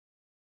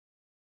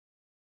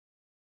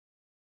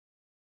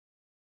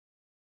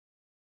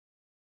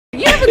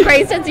a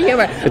great sense of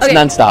humor. It's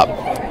nonstop.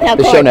 Now,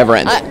 The Cory, show never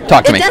ends.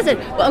 Talk to me. It doesn't.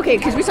 Well, okay,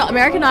 because we saw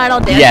American Idol,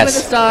 Dancing Yes. with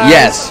the Stars.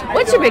 Yes.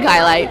 What's your big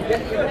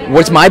highlight?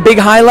 What's my big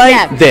highlight?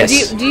 Yeah.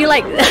 This. Do you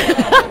like...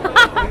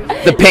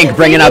 The pink,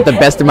 bringing out the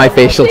best of my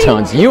facial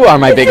tones. You are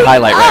my big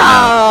highlight right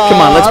now.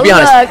 Come on, let's be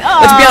honest. Let's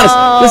be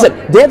honest.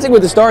 Listen, Dancing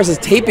with the Stars is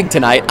taping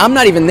tonight. I'm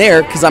not even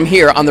there because I'm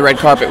here on the red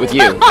carpet with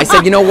you. I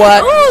said, you know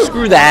what?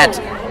 Screw that.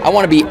 I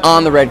want to be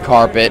on the red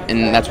carpet,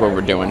 and that's what we're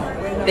doing.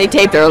 They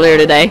taped earlier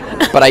today.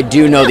 But I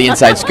do know the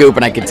inside scoop,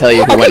 and I can tell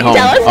you who went home.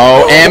 Tell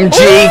us.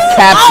 OMG,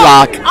 caps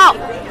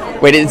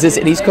lock. Wait, is this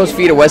an East Coast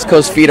feed, a West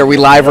Coast feed? Are we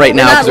live right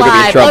now? Because we're going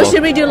to be in trouble. Oh,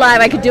 should we do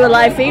live? I could do a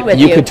live feed with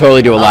you. You could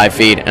totally do a live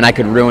feed, and I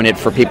could ruin it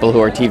for people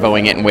who are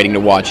TiVoing it and waiting to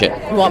watch it.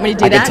 You want me to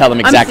do that? I could tell them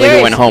exactly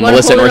who went home. You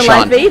Melissa and want to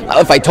pull in a live Rashawn.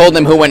 feed? If I told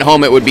them who went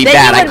home, it would be Then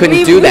bad. you I would couldn't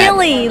be do that.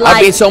 really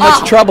I'd be in so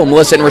much like, trouble,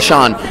 Melissa and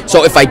Rashawn.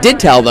 So if I did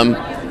tell them,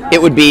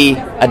 it would be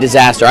a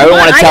disaster. I don't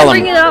want to tell them. I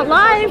can bring it out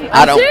live.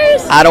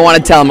 I don't want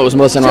to tell them it was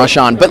Melissa and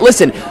Rashawn. But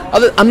listen,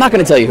 I'm not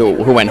going to tell you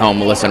who went home,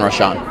 Melissa and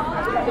Rashawn.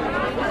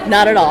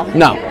 Not at all.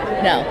 No.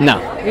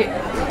 No.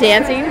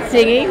 Dancing,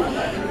 singing.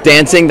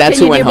 Dancing, that's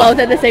who went home. Can you do both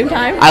at the same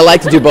time? I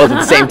like to do both at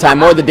the same time.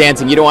 More the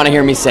dancing. You don't want to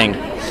hear me sing.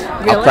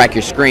 Really? I'll crack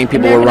your screen.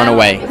 People will run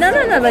away.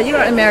 No, but you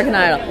are American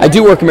Idol. I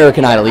do work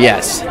American Idol,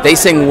 yes. They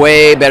sing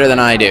way better than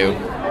I do.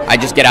 I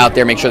just get out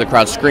there, make sure the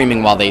crowd's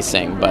screaming while they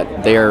sing,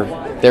 but they're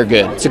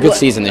good. It's a good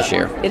season this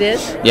year. It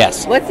is?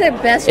 Yes. What's their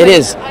best? It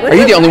is. Are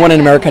you the only one in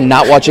America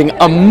not watching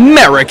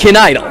American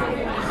Idol?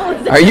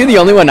 Are you the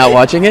only one not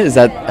watching it? Is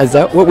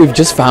that what we've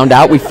just found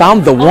out? We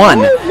found the one.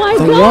 Oh my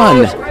the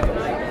gosh. one.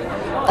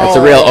 That's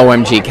a real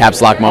OMG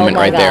caps lock moment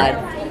right there.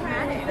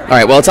 All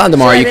right, well, it's on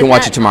tomorrow. You can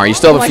watch it tomorrow. You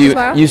still have a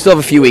few. You still have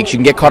a few weeks. You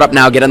can get caught up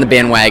now. Get on the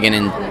bandwagon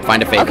and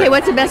find a favorite. Okay,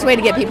 what's the best way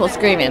to get people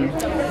screaming?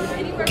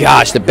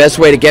 Gosh, the best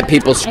way to get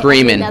people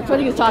screaming. That's what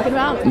he was talking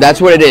about? That's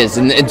what it is.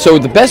 And so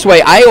the best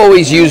way, I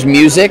always use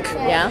music.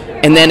 Yeah.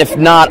 And then if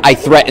not, I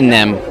threaten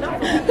them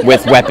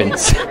with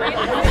weapons.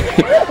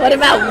 What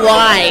about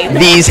wine?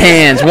 These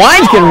hands.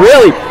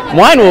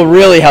 Wine will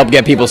really help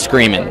get people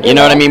screaming. You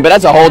know what I mean? But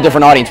that's a whole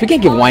different audience. We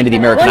can't give wine to the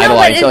American Idol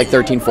audience. They're like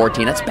 13,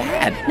 14. That's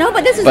bad. No,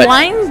 but this is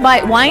Wines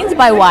by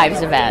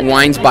Wives event.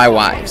 Wines by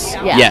Wives.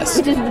 Yeah. Yes.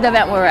 Which is the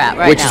event we're at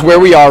right now. Which is where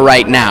we are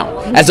right now.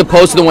 As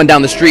opposed to the one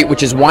down the street,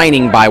 which is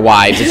Whining by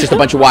Wives. It's just a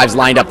bunch of wives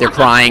lined up. They're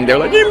crying. They're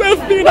like, he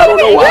left me. I don't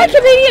know why. You're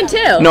a comedian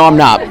too. No, I'm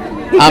not.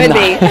 I'm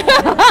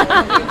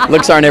not.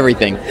 Looks aren't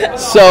everything.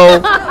 So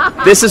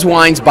this is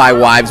Wines by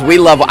Wives.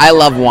 I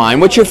love wine.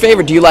 What's your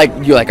favorite? Do you like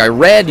a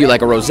red? Do you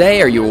like a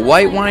rosé? Are you a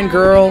white wine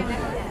girl?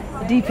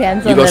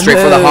 Depends on the mood. You go straight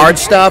for the hard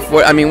stuff?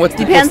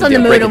 Depends on the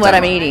mood and what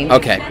I'm eating.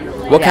 Okay.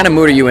 What kind of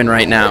mood are you in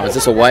right now? Is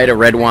this a white or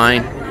red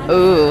wine?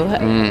 Ooh.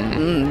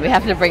 We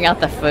have to bring out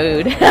the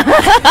food.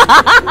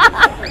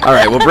 All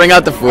right, we'll bring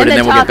out the food and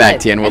then we'll get back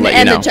to you and we'll let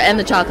you know. And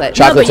the chocolate.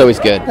 Chocolate's always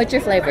good. What's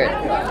your favorite?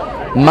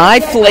 My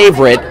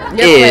favorite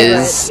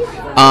is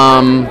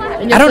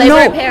I don't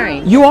know.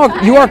 Pairing. You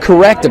are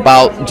correct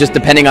about just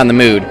depending on the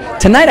mood.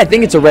 Tonight I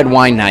think it's a red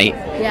wine night.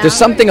 Yeah. There's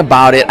something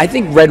about it. I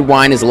think red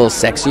wine is a little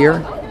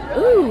sexier.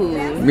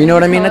 Ooh. You know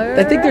what I mean?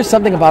 I think there's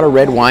something about a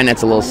red wine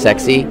that's a little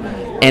sexy.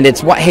 And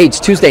it's it's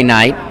Tuesday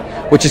night,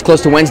 which is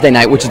close to Wednesday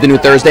night, which is the new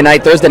Thursday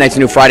night. Thursday night's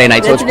the new Friday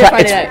night. So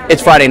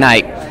it's Friday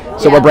night.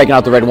 So we're breaking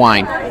out the red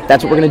wine.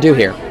 That's what we're going to do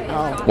here.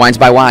 Oh. Wines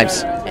by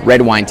Wives.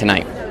 Red wine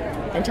tonight.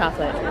 And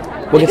chocolate.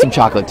 We'll get some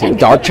chocolate too.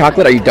 Dark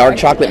chocolate? Are you dark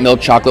chocolate, milk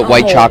chocolate,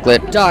 white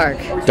chocolate? Dark.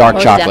 Dark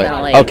chocolate.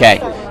 Definitely. Okay.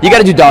 You got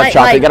to do dark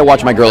chocolate. You got to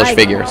watch my girlish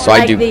figure. So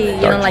I do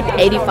dark. Like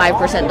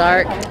 85%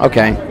 dark.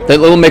 Okay. The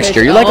little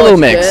mixture. You like a little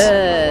mix.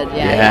 Good.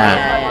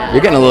 Yeah.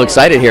 You're getting a little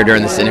excited here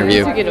during this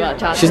interview.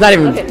 She's not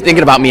even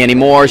thinking about me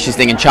anymore. She's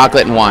thinking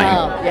chocolate and wine.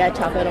 Oh, yeah,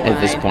 chocolate and wine.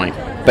 At this point.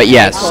 But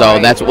yes, so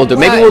that's what we'll do.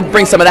 Maybe we'll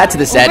bring some of that to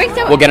the set.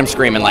 We'll get them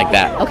screaming like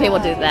that. Okay,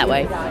 we'll do it that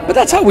way. But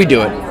that's how we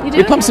do it.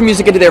 We pump some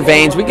music into their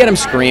veins. We get them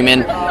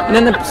screaming. And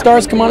then the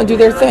stars come on and do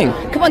their thing.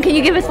 Come on, can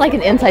you give us like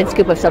an inside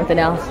scoop of something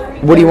else?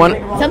 What do you want?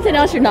 Something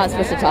else you're not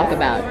supposed to talk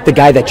about. The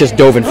guy that just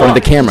dove in front of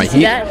the camera.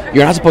 See that?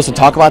 You're not supposed to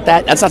talk about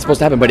that? That's not supposed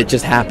to happen, but it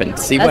just happened.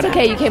 See That's what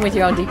okay, you came with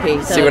your own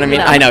DP. So, see what I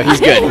mean? I know,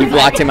 he's good. He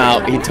blocked him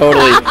out. He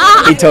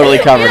totally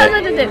covered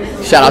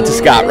it. Shout out to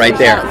Scott right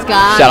there.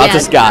 Shout out to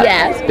Scott.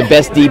 Yes. The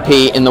best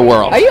DP in the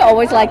world. Are you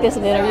always like this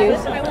in interviews?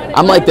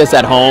 I'm like this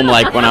at home,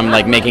 like when I'm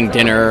like making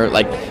dinner.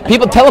 Like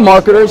people,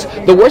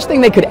 telemarketers, the worst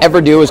thing they could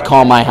ever do is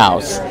call my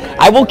house.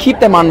 I will keep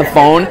them on the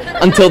phone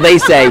until they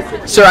say,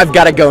 "Sir, I've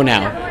got to go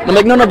now." I'm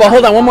like, no, but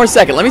hold on one more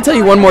second. Let me tell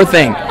you one more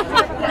thing.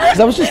 Because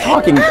I was just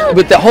talking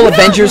with the whole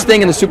Avengers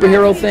thing and the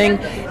superhero thing.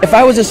 If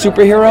I was a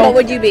superhero, what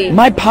would you be?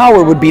 My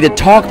power would be to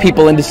talk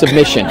people into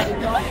submission.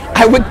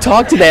 I would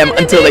talk to them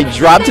until they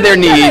drop to their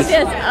knees.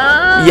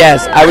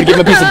 Yes, I would give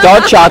them a piece of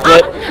dark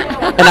chocolate,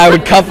 and I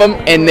would cuff them,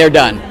 and they're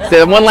done.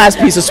 So one last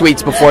piece of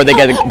sweets before they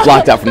get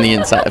blocked out from the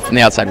inside, from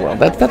the outside world.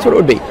 That's what it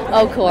would be.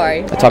 Oh,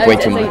 Cory. I talk way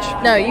too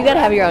much. No, you got to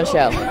have your own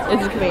show.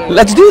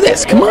 Let's do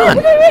this. Come on.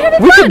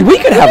 We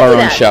could have our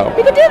own show.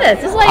 We could do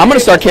this. It's like I'm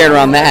gonna start carrying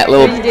around that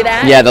little. Did you do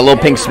that? Yeah, the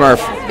little pink Smurf.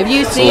 If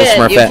you see it,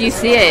 Smurfette. if you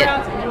see it.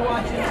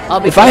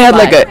 If I had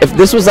like if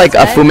this was like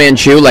a Fu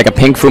Manchu, like a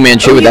pink Fu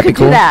Manchu, would that be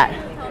cool? Do that.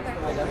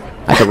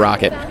 I could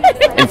rock it.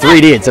 In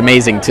 3D, it's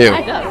amazing too.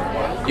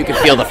 You can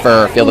feel the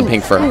fur, feel the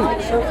pink fur.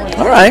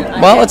 All right,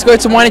 well, let's go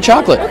get some wine and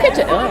chocolate.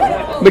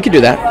 We could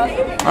do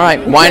that. All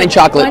right, wine and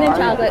chocolate. Wine and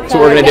chocolate. That's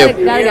what we're gonna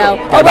do. Gotta go.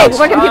 Oh wait,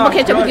 where can people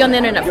catch up with you on the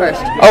internet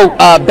first? Oh,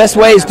 best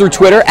way is through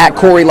Twitter at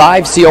Cory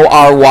Live,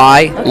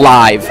 Cory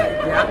Live.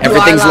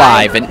 Everything's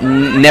live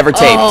and never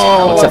taped,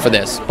 except for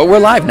this. But we're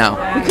live now.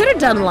 We could have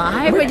done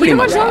live, but you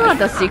don't know about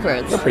the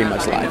secrets. We're pretty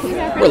much live.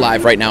 We're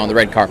live right now on the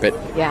red carpet.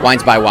 Yeah.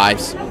 Wines by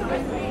Wives.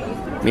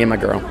 Me and my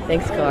girl.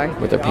 Thanks, Cory.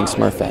 With her pink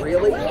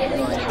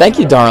Smurfette. Thank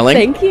you, darling.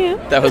 Thank you.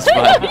 That was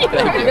fun. Thank you.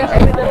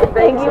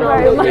 Thank you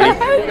very much.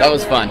 That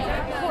was fun.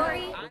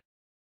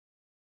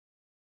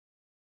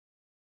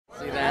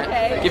 See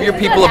that? Give your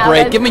people a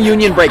break. Give them a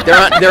union break.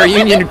 They're a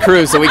union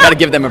crew, so we got to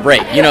give them a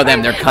break. You know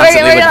them. They're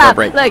constantly looking for a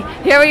break. Look,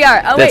 here we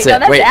are. Oh, that's wait, it.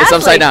 No, wait, Ashley. it's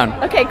upside down.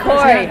 Okay,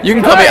 Cory. You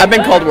can call me. I've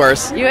been called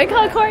worse. You ain't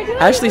called Cory too?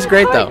 Ashley's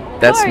great, though.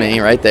 That's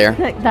me right there.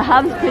 The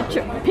hub's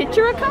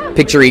Pictureka?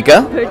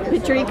 Pictureka.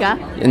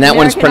 Pictureka. And that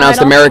one's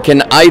pronounced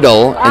American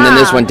Idol, and then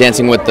this one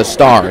Dancing with the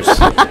Stars.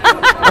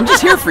 I'm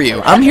just here for you.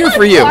 I'm here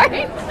for you.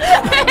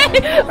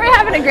 We're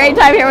having a great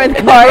time here with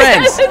Cory.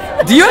 Friends,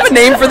 do you have a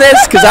name for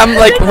this? Because I'm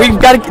like, we've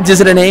got to, is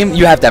it a name?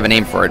 You have to have a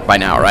name for it by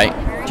now, right?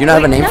 Do you not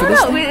have a name for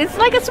this? No, it's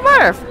like a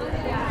Smurf.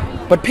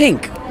 But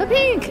pink. But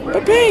pink.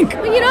 But pink.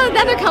 Well, you know, the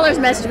other colors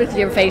mess with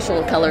your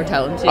facial color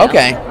tones. You know?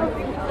 Okay.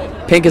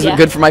 Pink isn't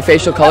good for my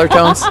facial color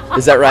tones?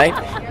 Is that right?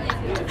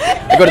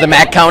 I go to the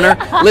MAC counter.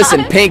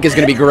 Listen, pink is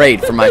going to be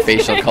great for my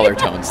facial color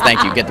tones.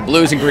 Thank you. Get the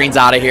blues and greens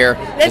out of here.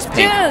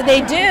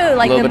 They do.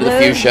 Like a little the bit blues, of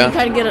the fuchsia. you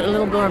kind of get a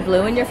little more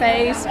blue in your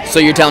face. So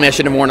you're telling me I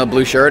shouldn't have worn a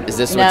blue shirt? Is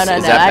this no. Is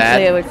that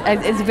Actually,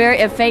 bad? it's very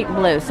a faint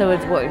blue, so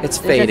it's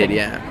faded,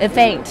 yeah. A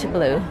faint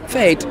blue.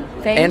 Faint.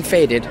 And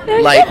faded,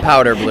 light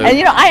powder blue. And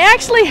you know, I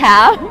actually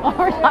have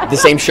the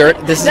same shirt.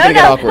 This is gonna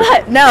get awkward.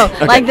 No,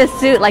 okay. Like the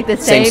suit, like the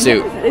same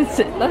suit.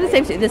 Not the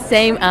same suit, the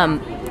same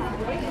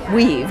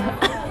weave.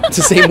 It's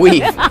the same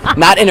weave,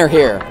 not in her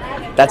hair.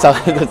 That's all.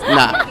 That's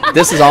not.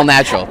 This is all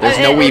natural. There's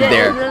no weave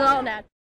there.